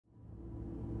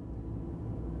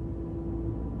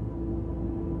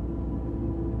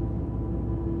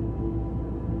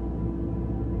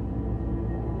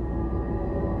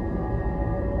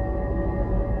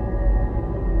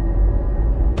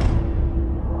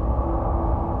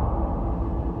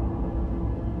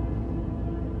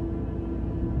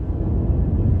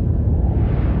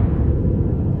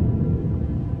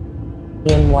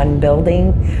in one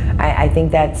building. I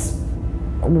think that's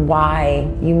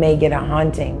why you may get a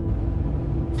haunting.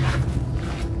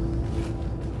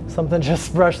 Something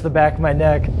just brushed the back of my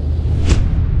neck.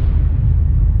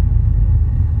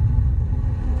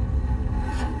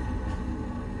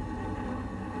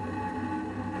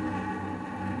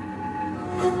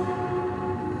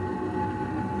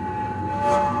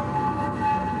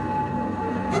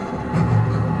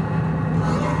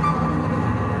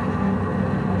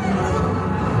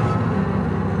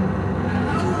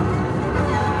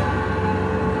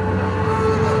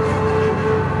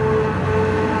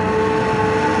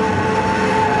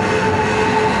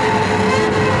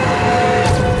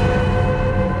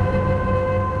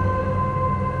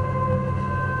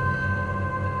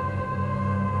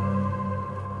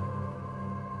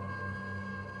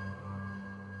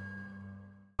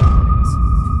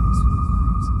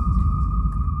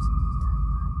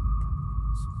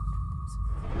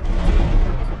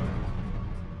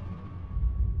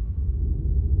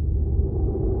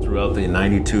 Throughout the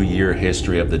 92-year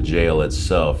history of the jail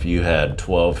itself, you had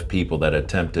 12 people that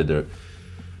attempted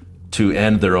to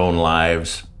end their own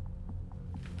lives.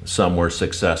 Some were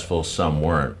successful, some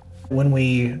weren't. When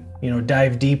we,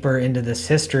 dive deeper into this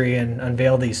history and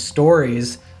unveil these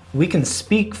stories, we can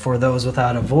speak for those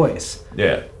without a voice.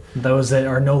 Yeah. Those that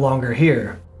are no longer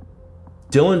here.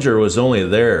 Dillinger was only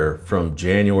there from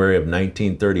January of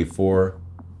 1934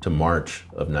 to March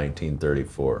of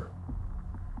 1934.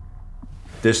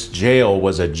 This jail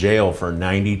was a jail for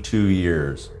 92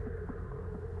 years.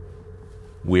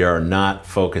 We are not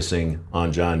focusing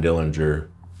on John Dillinger,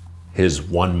 his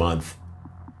 1 month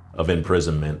of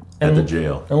imprisonment at the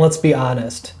jail. And let's be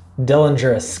honest,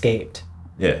 Dillinger escaped.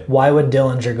 Yeah. Why would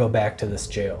Dillinger go back to this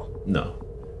jail? No.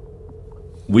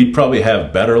 We'd probably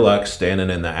have better luck standing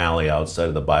in the alley outside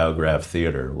of the Biograph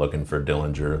Theater looking for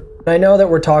Dillinger. I know that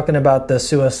we're talking about the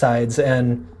suicides,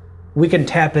 and we can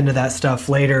tap into that stuff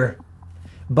later.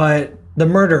 But the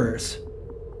murderers,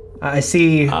 I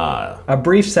see a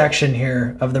brief section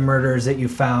here of the murderers that you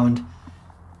found.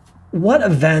 What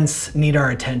events need our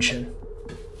attention?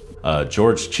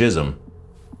 George Chisholm.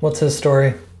 What's his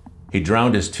story? He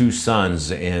drowned his 2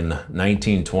 sons in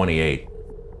 1928.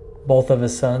 Both of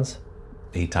his sons?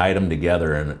 He tied them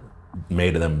together and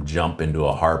made them jump into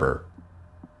a harbor.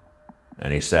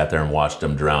 And he sat there and watched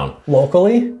them drown.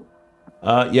 Locally?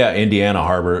 Yeah, Indiana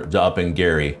Harbor up in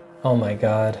Gary. Oh my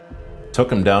God. Took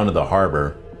them down to the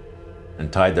harbor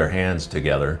and tied their hands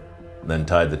together, then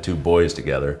tied the 2 boys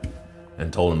together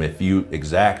and told them, if you,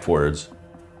 exact words,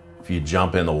 if you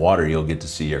jump in the water, you'll get to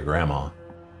see your grandma.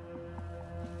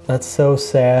 That's so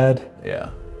sad.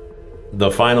 Yeah. The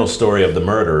final story of the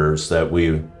murderers that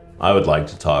I would like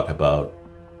to talk about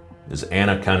is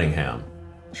Anna Cunningham.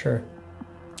 Sure.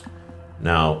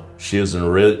 Now, she was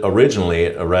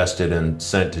originally arrested and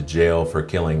sent to jail for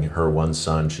killing her 1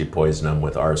 son. She poisoned him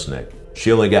with arsenic.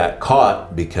 She only got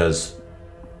caught because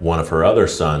one of her other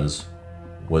sons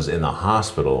was in the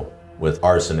hospital with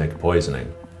arsenic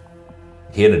poisoning.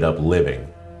 He ended up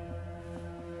living.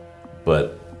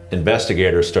 But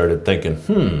investigators started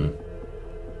thinking,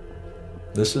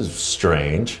 this is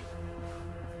strange.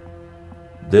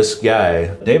 This guy,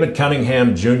 David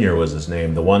Cunningham Jr. was his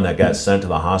name, the one that got sent to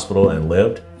the hospital and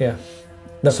lived. Yeah.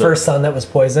 The first son that was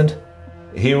poisoned?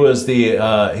 He was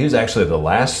actually the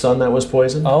last son that was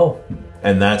poisoned. Oh.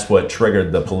 And that's what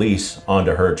triggered the police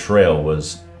onto her trail,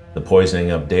 was the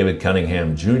poisoning of David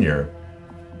Cunningham Jr.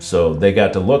 So they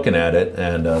got to looking at it,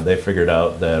 and they figured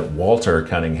out that Walter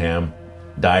Cunningham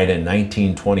died in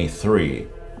 1923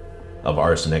 of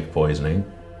arsenic poisoning.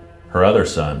 Her other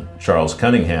son, Charles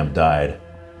Cunningham, died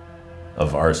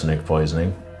of arsenic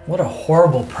poisoning. What a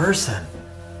horrible person.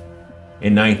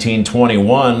 In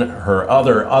 1921, her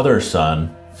other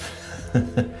son,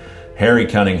 Harry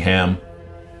Cunningham,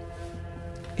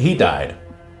 he died.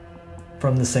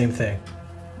 From the same thing?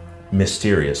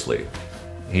 Mysteriously.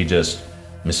 He just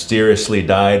mysteriously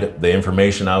died. The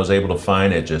information I was able to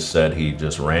find, it just said he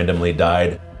just randomly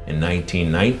died. In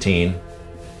 1919,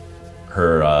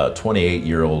 her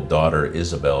 28-year-old daughter,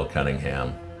 Isabel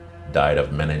Cunningham, died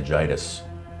of meningitis.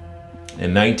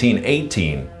 In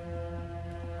 1918,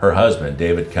 her husband,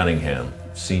 David Cunningham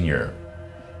Sr.,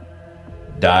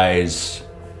 dies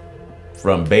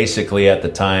from basically at the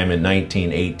time in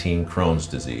 1918 Crohn's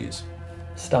disease.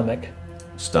 Stomach,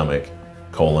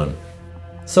 colon.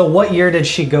 So what year did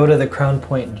she go to the Crown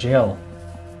Point jail?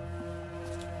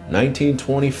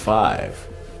 1925.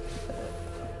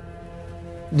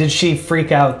 Did she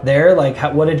freak out there? Like,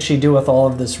 what did she do with all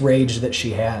of this rage that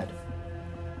she had?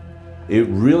 It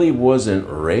really wasn't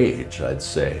rage, I'd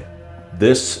say.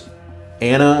 This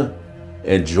Anna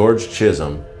and George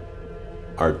Chisholm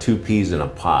are two peas in a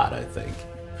pod, I think.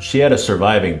 She had a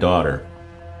surviving daughter.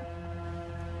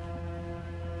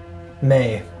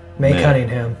 May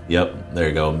Cunningham. Yep, there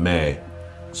you go, May.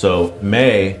 So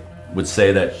May would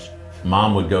say that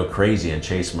Mom would go crazy and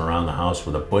chase him around the house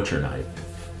with a butcher knife.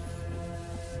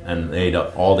 And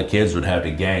all the kids would have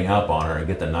to gang up on her and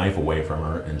get the knife away from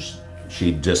her, and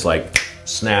she'd just like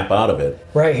snap out of it.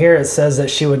 Right here it says that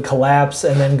she would collapse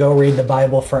and then go read the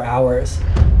Bible for hours.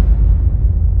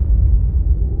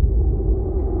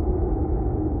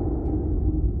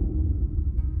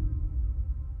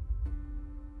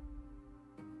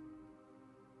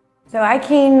 So I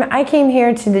came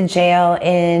here to the jail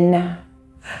in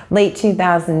late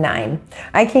 2009.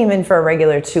 I came in for a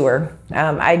regular tour.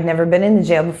 I'd never been in the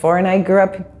jail before, and I grew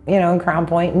up, in Crown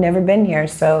Point, never been here.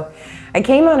 So I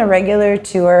came on a regular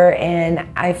tour, and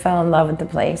I fell in love with the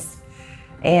place.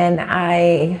 And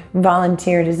I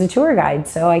volunteered as a tour guide,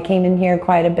 so I came in here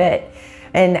quite a bit.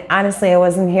 And honestly, I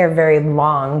wasn't here very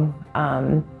long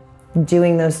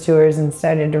doing those tours, and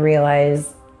started to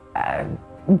realize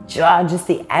just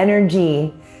the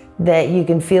energy that you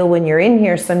can feel when you're in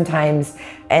here sometimes,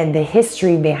 and the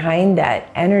history behind that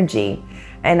energy.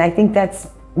 And I think that's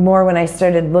more when I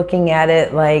started looking at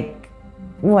it like,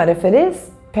 what if it is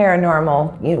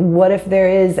paranormal? What if there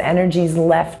is energies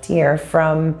left here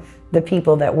from the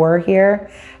people that were here?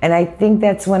 And I think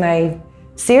that's when I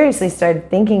seriously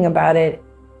started thinking about it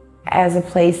as a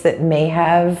place that may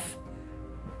have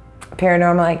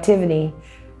paranormal activity.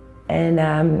 And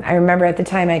I remember at the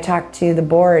time I talked to the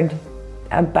board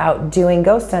about doing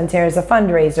ghost hunts here as a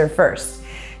fundraiser first,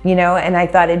 and I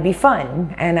thought it'd be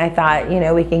fun. And I thought,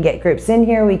 we can get groups in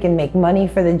here, we can make money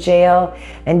for the jail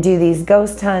and do these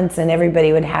ghost hunts, and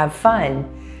everybody would have fun.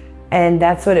 And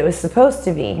that's what it was supposed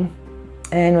to be.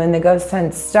 And when the ghost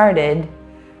hunts started,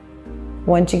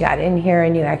 once you got in here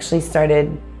and you actually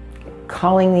started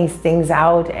calling these things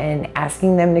out and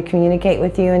asking them to communicate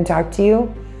with you and talk to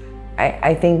you,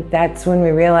 I think that's when we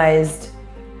realized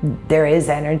there is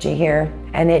energy here,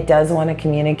 and it does want to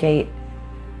communicate.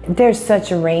 There's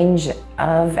such a range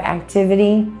of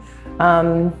activity.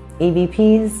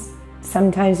 EVPs,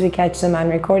 sometimes we catch them on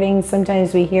recordings,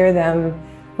 sometimes we hear them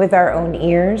with our own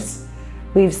ears.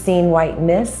 We've seen white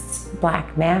mists,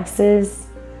 black masses.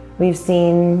 We've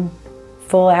seen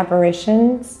full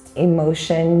apparitions,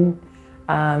 emotion,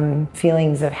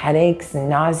 feelings of headaches and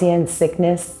nausea and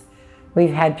sickness.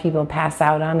 We've had people pass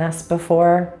out on us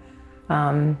before.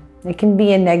 It can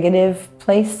be a negative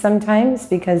place sometimes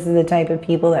because of the type of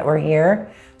people that were here.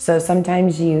 So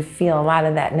sometimes you feel a lot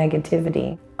of that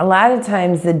negativity. A lot of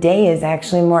times the day is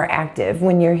actually more active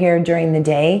when you're here during the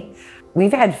day.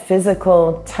 We've had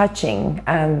physical touching.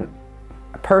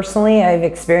 Personally, I've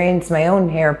experienced my own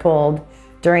hair pulled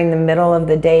during the middle of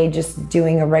the day, just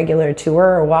doing a regular tour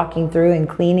or walking through and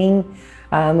cleaning.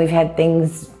 We've had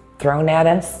things thrown at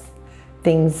us,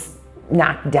 things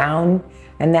knocked down,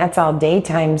 and that's all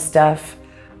daytime stuff.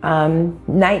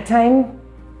 Nighttime,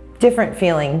 different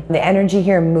feeling. The energy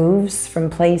here moves from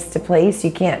place to place.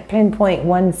 You can't pinpoint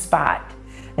one spot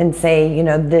and say,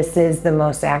 this is the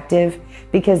most active,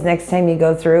 because next time you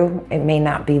go through, it may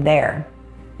not be there.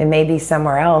 It may be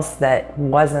somewhere else that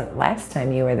wasn't last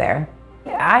time you were there.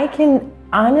 I can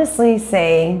honestly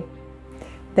say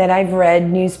that I've read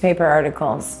newspaper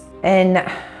articles, and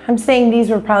I'm saying these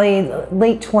were probably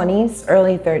late 20s,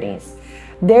 early 30s.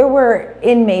 There were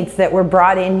inmates that were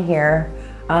brought in here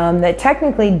that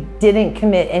technically didn't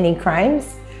commit any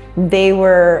crimes. They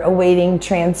were awaiting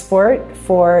transport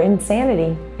for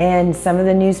insanity. And some of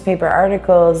the newspaper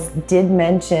articles did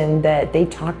mention that they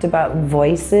talked about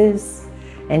voices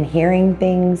and hearing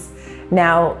things.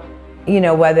 Now,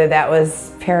 whether that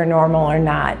was paranormal or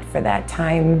not for that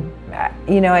time,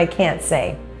 I can't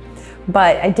say.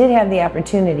 But I did have the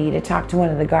opportunity to talk to one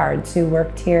of the guards who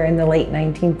worked here in the late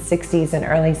 1960s and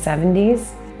early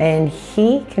 70s, and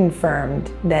he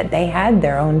confirmed that they had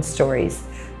their own stories,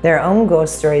 their own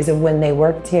ghost stories of when they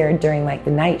worked here during like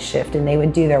the night shift, and they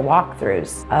would do their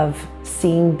walkthroughs of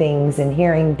seeing things and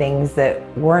hearing things that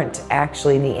weren't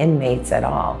actually the inmates at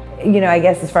all. I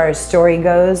guess as far as story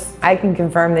goes, I can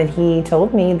confirm that he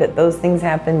told me that those things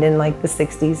happened in like the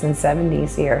 60s and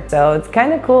 70s here. So it's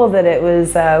kind of cool that it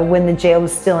was when the jail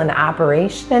was still in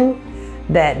operation,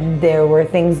 that there were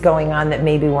things going on that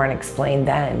maybe weren't explained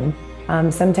then.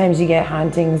 Sometimes you get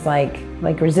hauntings like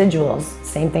residuals.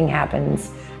 Same thing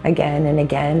happens again and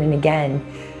again and again.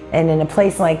 And in a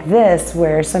place like this,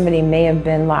 where somebody may have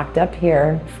been locked up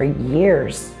here for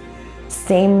years,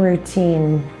 same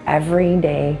routine every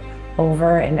day,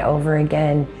 over and over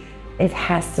again, it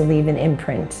has to leave an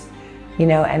imprint. you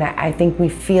know, and I think we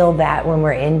feel that when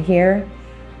we're in here.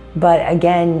 But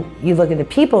again, you look at the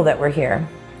people that were here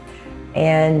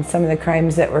and some of the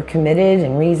crimes that were committed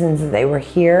and reasons that they were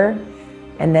here,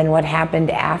 and then what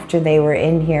happened after they were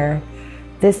in here.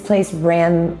 This place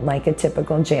ran like a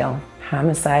typical jail.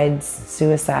 Homicides,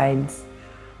 suicides,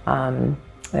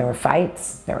 there were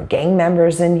fights, there were gang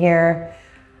members in here.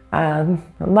 A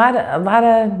lot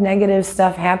of negative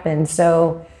stuff happened.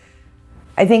 So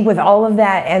I think with all of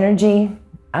that energy,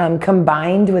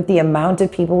 combined with the amount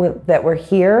of people that were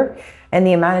here and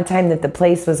the amount of time that the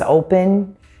place was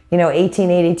open, you know,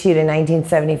 1882 to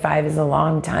 1975 is a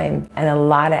long time and a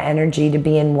lot of energy to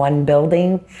be in one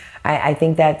building. I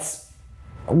think that's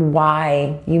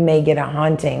why you may get a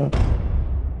haunting.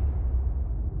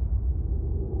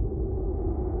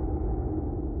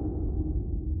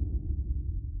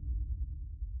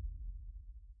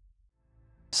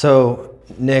 So,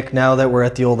 Nick, now that we're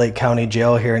at the Old Lake County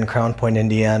Jail here in Crown Point,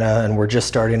 Indiana, and we're just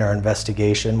starting our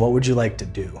investigation, what would you like to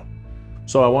do?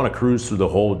 So I want to cruise through the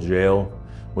whole jail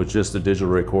with just a digital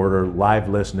recorder, live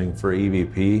listening for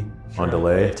EVP on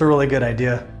delay. It's a really good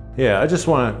idea. Yeah, I just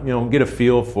want to, you know, get a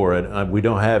feel for it. We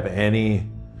don't have any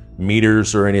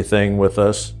meters or anything with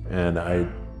us, and I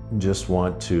just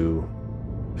want to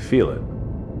feel it.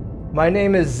 My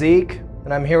name is Zeke,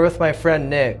 and I'm here with my friend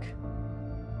Nick.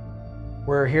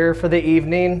 We're here for the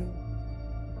evening.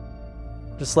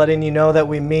 Just letting you know that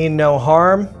we mean no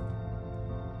harm.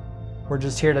 We're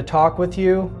just here to talk with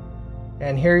you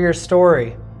and hear your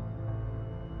story.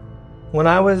 When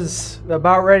I was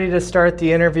about ready to start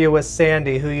the interview with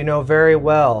Sandy, who you know very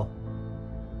well,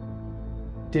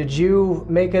 did you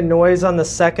make a noise on the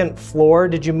second floor?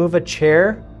 Did you move a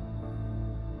chair?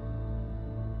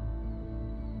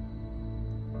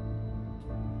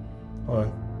 Hold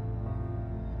on.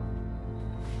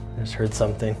 I just heard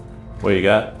something. What you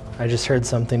got? I just heard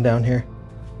something down here.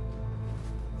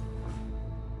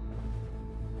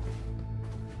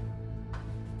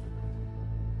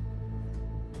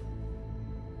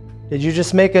 Did you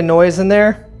just make a noise in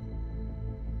there?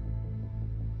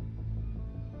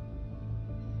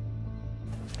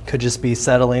 Could just be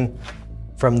settling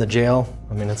from the jail.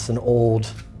 I mean, it's an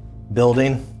old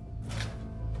building.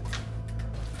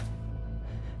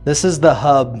 This is the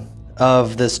hub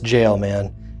of this jail,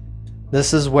 man.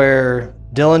 This is where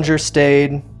Dillinger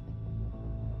stayed.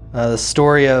 The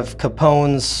story of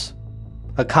Capone's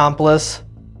accomplice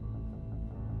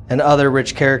and other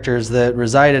rich characters that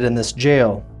resided in this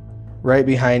jail. Right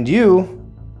behind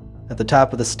you, at the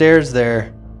top of the stairs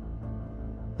there,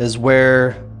 is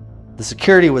where the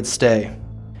security would stay.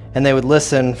 And they would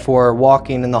listen for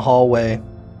walking in the hallway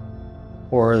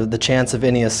or the chance of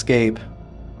any escape.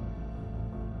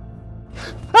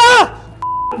 Ah!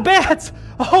 Bats!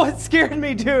 Oh, it scared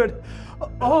me, dude.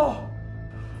 Oh.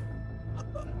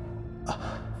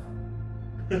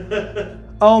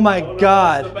 Oh my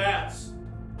God. The bats.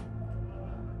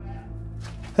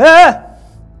 Ah!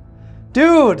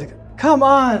 Dude, come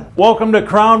on. Welcome to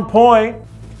Crown Point.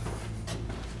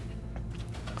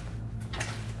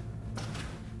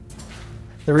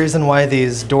 The reason why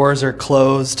these doors are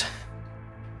closed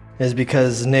is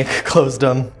because Nick closed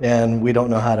them and we don't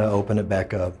know how to open it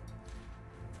back up.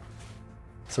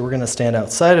 So we're gonna stand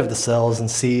outside of the cells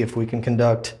and see if we can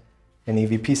conduct an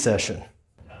EVP session.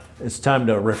 It's time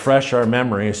to refresh our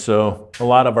memory, so a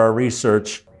lot of our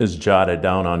research is jotted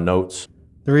down on notes.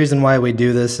 The reason why we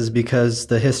do this is because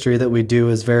the history that we do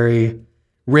is very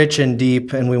rich and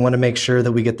deep, and we want to make sure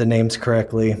that we get the names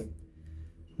correctly.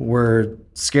 We're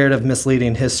scared of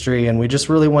misleading history, and we just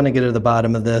really want to get to the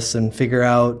bottom of this and figure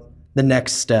out the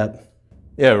next step.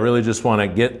 Yeah, really just want to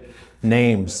get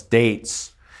names,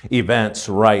 dates, events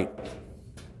right.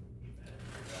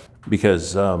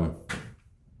 Because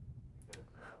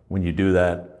when you do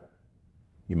that,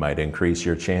 you might increase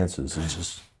your chances. It's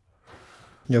just...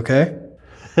 You okay?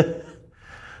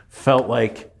 Felt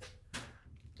like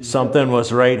something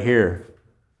was right here,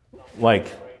 like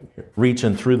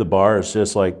reaching through the bars,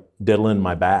 just like diddling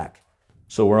my back.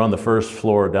 So we're on the first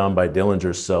floor down by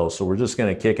Dillinger's cell. So we're just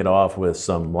going to kick it off with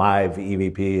some live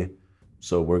EVP.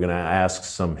 So we're going to ask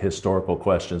some historical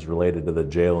questions related to the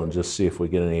jail and just see if we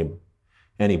get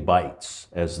any bites,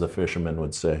 as the fishermen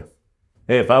would say.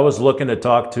 Hey, if I was looking to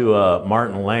talk to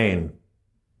Martin Lane,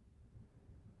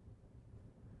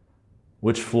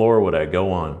 which floor would I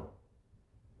go on?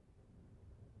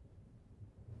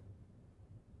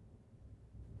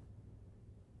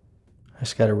 I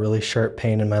just got a really sharp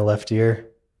pain in my left ear.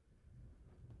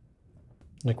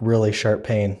 Like really sharp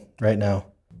pain right now.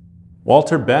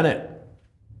 Walter Bennett.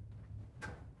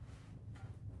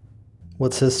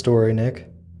 What's his story, Nick?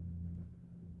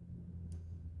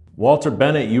 Walter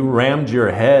Bennett, you rammed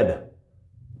your head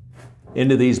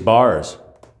into these bars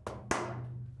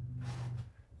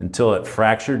until it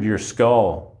fractured your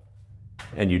skull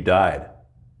and you died.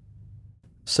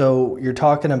 So you're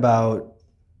talking about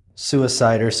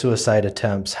suicide or suicide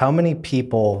attempts. How many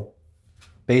people,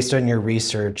 based on your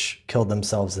research, killed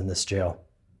themselves in this jail?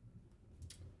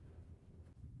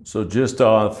 So just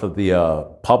off of the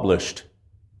published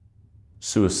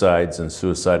suicides and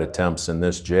suicide attempts in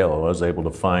this jail, I was able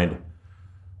to find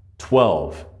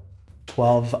 12.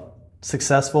 12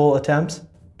 successful attempts?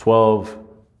 12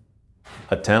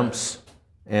 attempts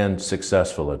and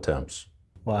successful attempts.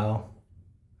 Wow.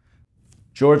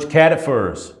 George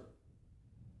Catafers.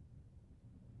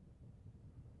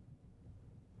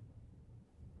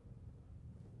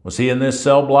 Was he in this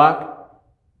cell block?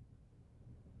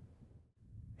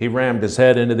 He rammed his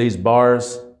head into these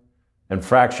bars and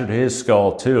fractured his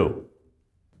skull too.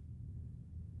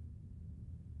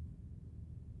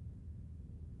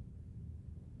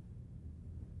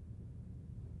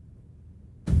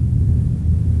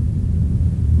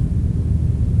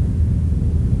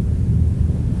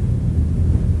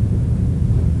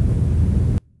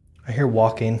 I hear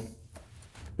walking.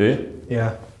 Eh?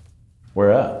 Yeah.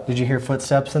 Where at? Did you hear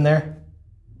footsteps in there?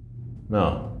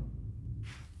 No.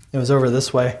 It was over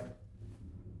this way.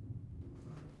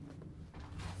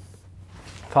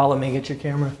 Follow me, get your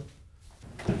camera.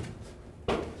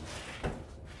 You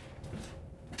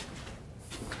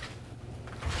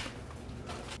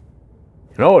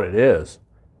know what it is?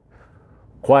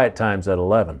 Quiet times at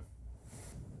 11.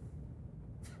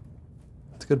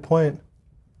 That's a good point.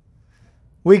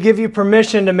 We give you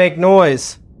permission to make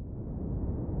noise.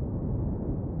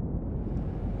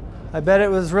 I bet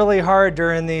it was really hard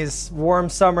during these warm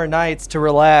summer nights to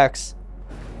relax.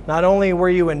 Not only were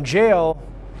you in jail,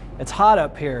 it's hot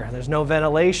up here. There's no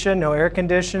ventilation, no air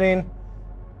conditioning,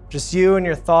 just you and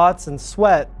your thoughts and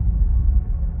sweat.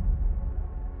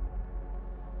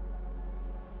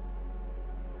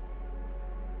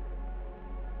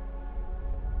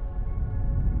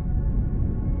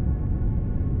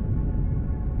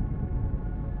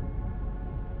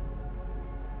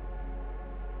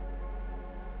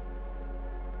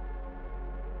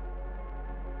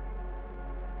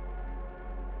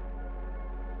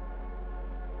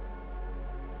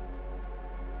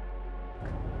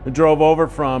 I drove over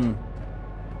from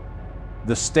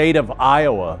the state of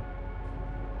Iowa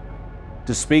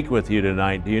to speak with you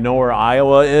tonight. Do you know where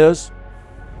Iowa is?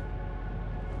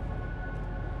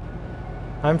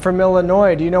 I'm from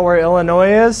Illinois. Do you know where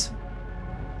Illinois is?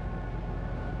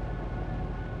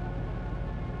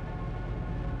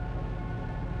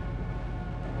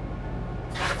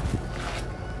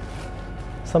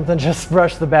 Something just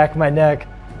brushed the back of my neck.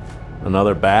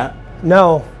 Another bat?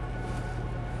 No.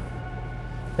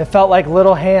 It felt like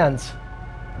little hands.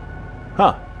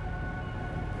 Huh.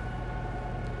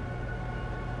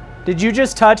 Did you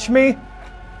just touch me?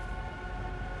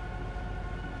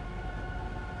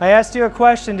 I asked you a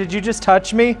question. Did you just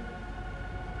touch me?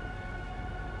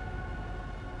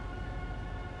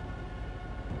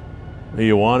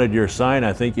 You wanted your sign.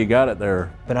 I think you got it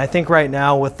there. But I think right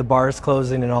now with the bars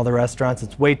closing and all the restaurants,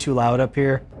 it's way too loud up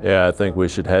here. Yeah, I think we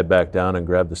should head back down and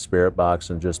grab the spirit box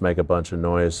and just make a bunch of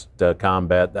noise to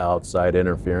combat the outside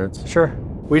interference. Sure.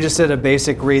 We just did a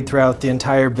basic read throughout the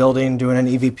entire building, doing an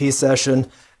EVP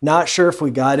session. Not sure if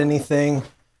we got anything,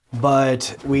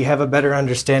 but we have a better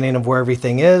understanding of where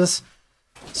everything is.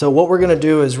 So what we're gonna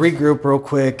do is regroup real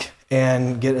quick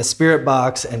and get a spirit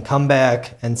box and come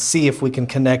back and see if we can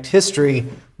connect history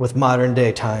with modern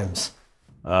day times.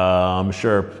 I'm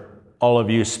sure all of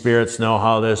you spirits know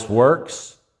how this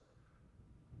works.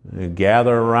 You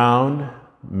gather around,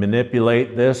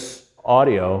 manipulate this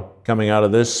audio coming out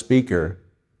of this speaker,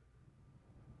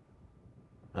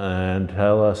 and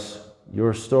tell us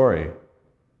your story.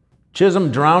 Chisholm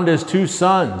drowned his 2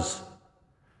 sons.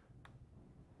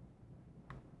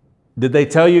 Did they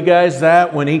tell you guys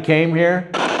that when he came here?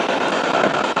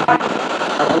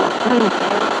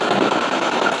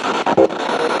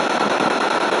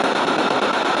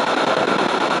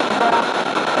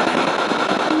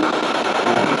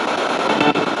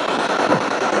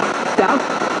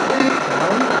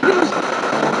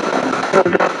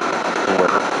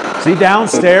 Is he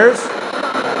downstairs?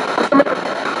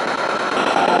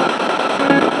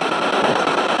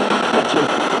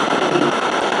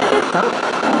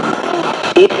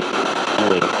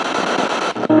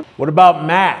 What about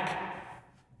Mac,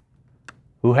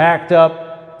 who hacked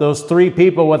up those 3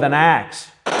 people with an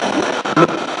axe?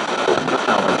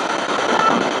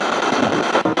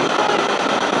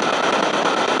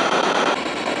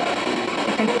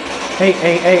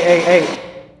 Hey.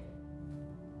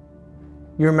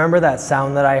 You remember that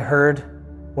sound that I heard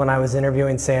when I was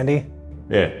interviewing Sandy?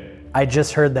 Yeah. I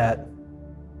just heard that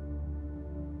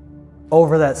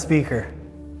over that speaker.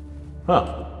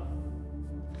 Huh.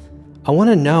 I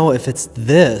want to know if it's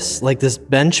this, like this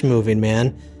bench moving,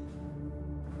 man.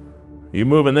 You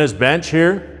moving this bench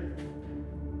here?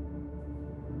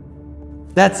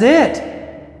 That's it.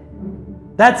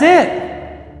 That's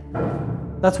it.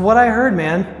 That's what I heard,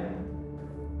 man.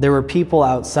 There were people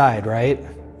outside, right?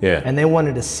 Yeah. And they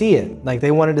wanted to see it. Like they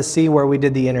wanted to see where we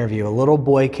did the interview. A little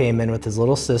boy came in with his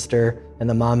little sister and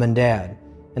the mom and dad.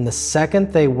 And the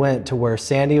second they went to where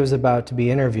Sandy was about to be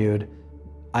interviewed,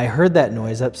 I heard that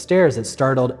noise upstairs. It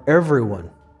startled everyone.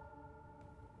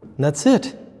 And that's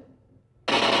it.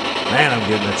 Man, I'm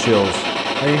getting the chills.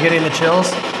 Are you getting the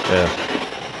chills?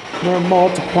 Yeah. They're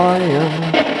multiplying,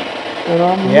 and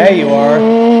I'm Yeah, you are.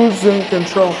 losing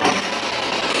control.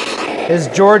 Is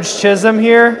George Chisholm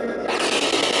here?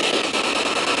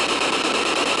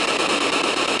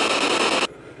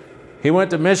 He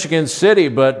went to Michigan City,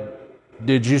 but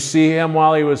did you see him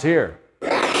while he was here?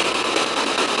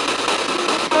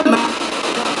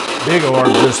 Big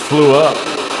orb just flew up.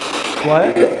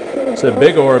 What? Said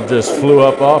big orb just flew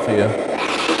up off of you.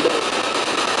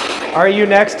 Are you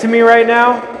next to me right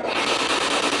now?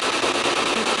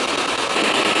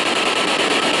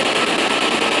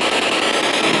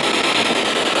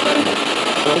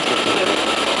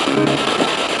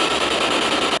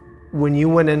 When you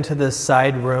went into this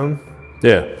side room,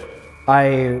 Yeah.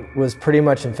 I was pretty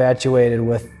much infatuated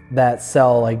with that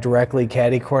cell, like directly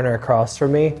catty corner across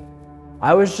from me.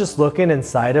 I was just looking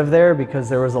inside of there because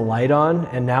there was a light on,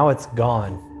 and now it's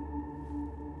gone.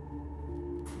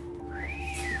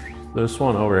 This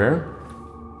one over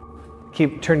here.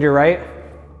 Turn to your right.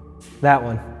 That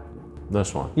one.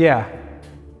 This one. Yeah.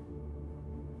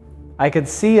 I could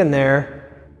see in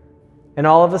there, and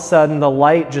all of a sudden the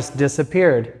light just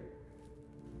disappeared.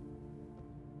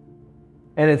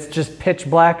 And it's just pitch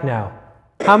black now.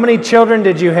 How many children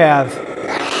did you have?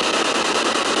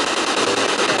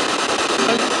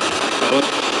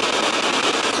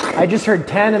 I just heard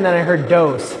 10 and then I heard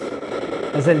dose,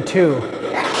 as in 2.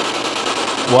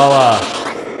 Well,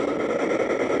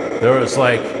 there was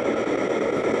like,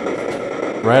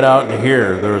 right out in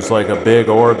here, there was like a big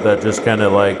orb that just kind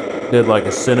of like did like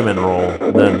a cinnamon roll,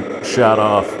 then shot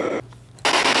off.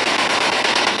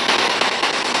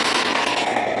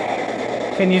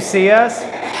 Can you see us?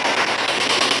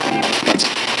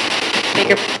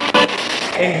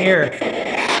 In here.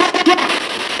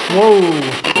 Whoa.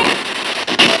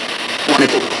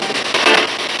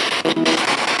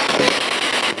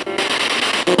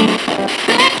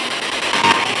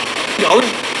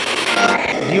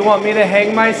 Do you want me to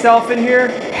hang myself in here?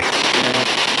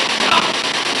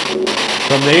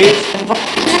 From these?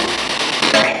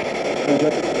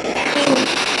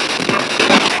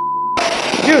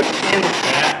 Dude.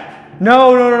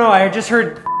 No. I just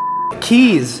heard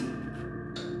keys.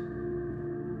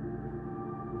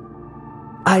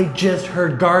 I just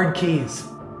heard guard keys.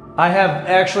 I have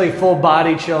actually full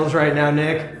body chills right now,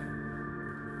 Nick.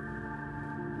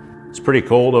 It's pretty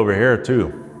cold over here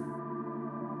too.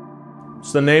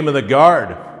 It's the name of the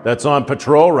guard that's on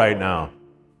patrol right now.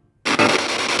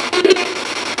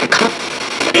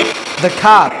 The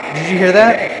cop. Did you hear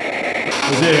that?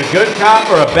 Is it a good cop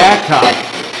or a bad cop?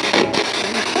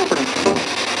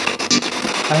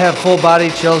 I have full body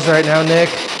chills right now, Nick.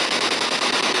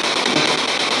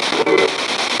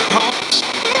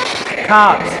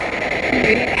 Cops.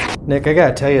 Nick, I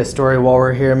gotta tell you a story while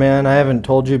we're here, man. I haven't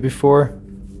told you before.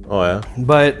 Oh yeah?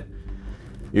 But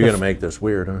You're gonna make this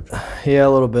weird, aren't you? yeah, a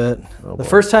little bit. Oh, the boy.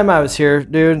 first time I was here,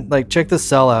 dude, like check this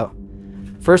cell out.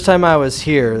 First time I was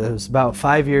here, it was about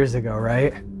 5 years ago,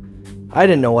 right? I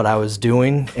didn't know what I was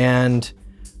doing, and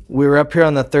we were up here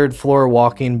on the 3rd floor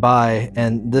walking by,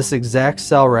 and this exact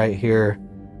cell right here,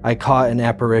 I caught an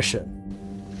apparition.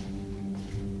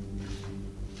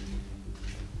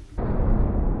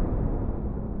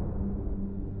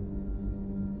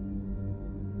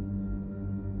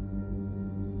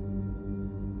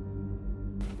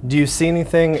 Do you see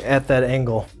anything at that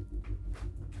angle?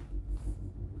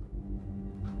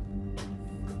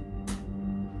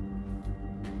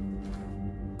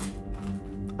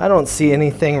 I don't see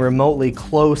anything remotely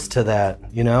close to that,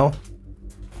 you know?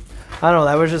 I don't know,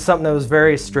 that was just something that was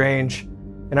very strange.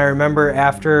 And I remember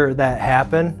after that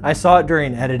happened, I saw it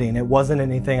during editing. It wasn't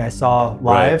anything I saw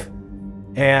live.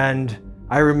 Right. And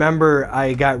I remember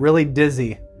I got really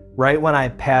dizzy right when I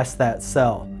passed that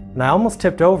cell. And I almost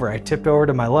tipped over. I tipped over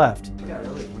to my left. I got a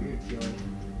really weird feeling.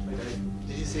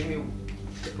 Did you see me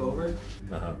tip over?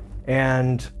 Uh-huh.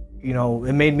 And, you know,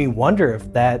 it made me wonder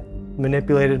if that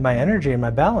manipulated my energy and my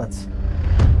balance.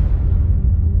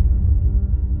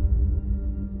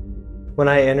 When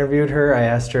I interviewed her, I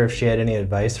asked her if she had any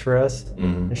advice for us,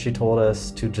 and she told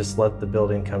us to just let the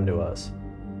building come to us.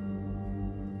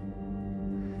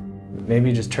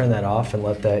 Maybe just turn that off and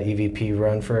let that EVP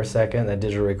run for a second, that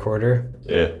digital recorder.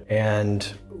 Yeah.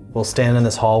 And we'll stand in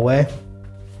this hallway.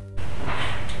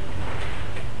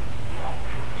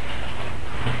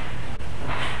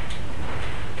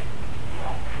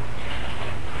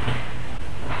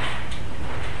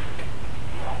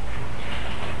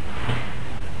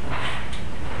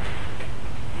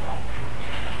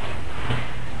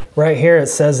 Right here it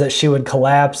says that she would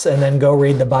collapse and then go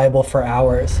read the Bible for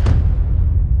hours.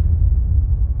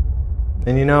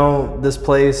 And you know, this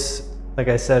place, like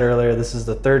I said earlier, this is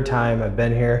the third time I've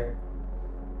been here.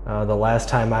 The last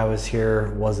time I was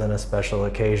here wasn't a special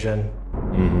occasion.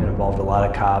 It involved a lot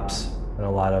of cops and a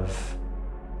lot of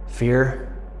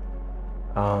fear.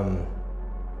 And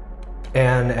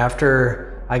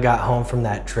after I got home from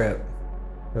that trip,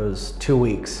 it was 2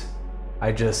 weeks,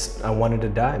 I wanted to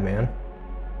die, man.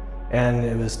 And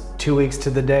it was 2 weeks to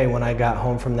the day when I got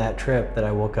home from that trip that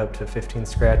I woke up to 15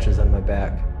 scratches on my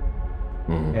back.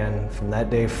 And from that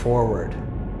day forward,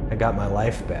 I got my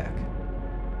life back.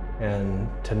 And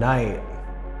tonight,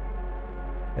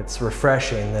 it's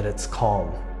refreshing that it's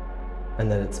calm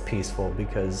and that it's peaceful,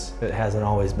 because it hasn't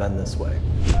always been this way.